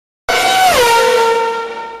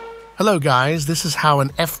Hello guys, this is how an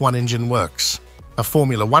F1 engine works. A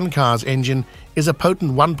Formula 1 car's engine is a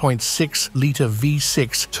potent 1.6-litre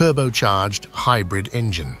V6 turbocharged hybrid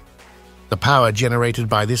engine. The power generated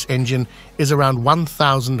by this engine is around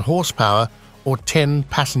 1,000 horsepower or 10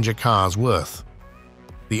 passenger cars worth.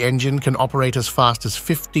 The engine can operate as fast as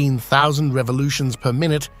 15,000 revolutions per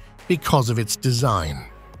minute because of its design.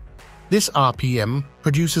 This RPM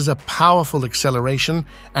produces a powerful acceleration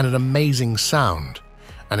and an amazing sound.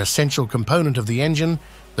 An essential component of the engine,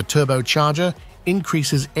 the turbocharger,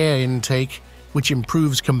 increases air intake, which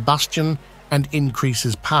improves combustion and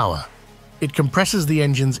increases power. It compresses the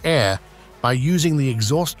engine's air by using the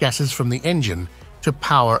exhaust gases from the engine to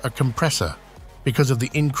power a compressor. Because of the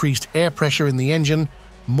increased air pressure in the engine,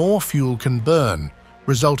 more fuel can burn,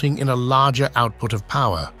 resulting in a larger output of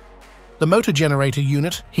power. The motor generator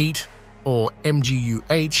unit, heat, or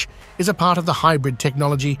MGU-H, is a part of the hybrid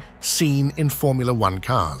technology seen in Formula 1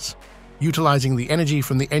 cars. Utilizing the energy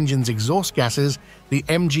from the engine's exhaust gases, the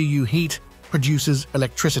MGU heat produces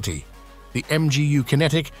electricity. The MGU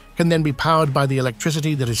kinetic can then be powered by the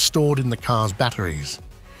electricity that is stored in the car's batteries.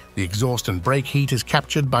 The exhaust and brake heat is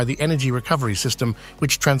captured by the energy recovery system,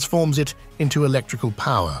 which transforms it into electrical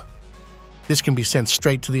power. This can be sent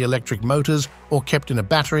straight to the electric motors or kept in a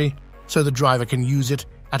battery, so the driver can use it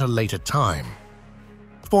at a later time.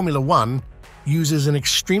 Formula 1 uses an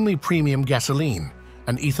extremely premium gasoline,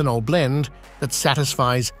 an ethanol blend that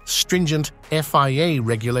satisfies stringent FIA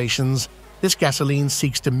regulations. This gasoline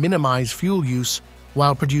seeks to minimize fuel use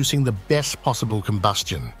while producing the best possible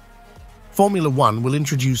combustion. Formula 1 will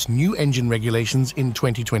introduce new engine regulations in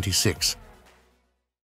 2026.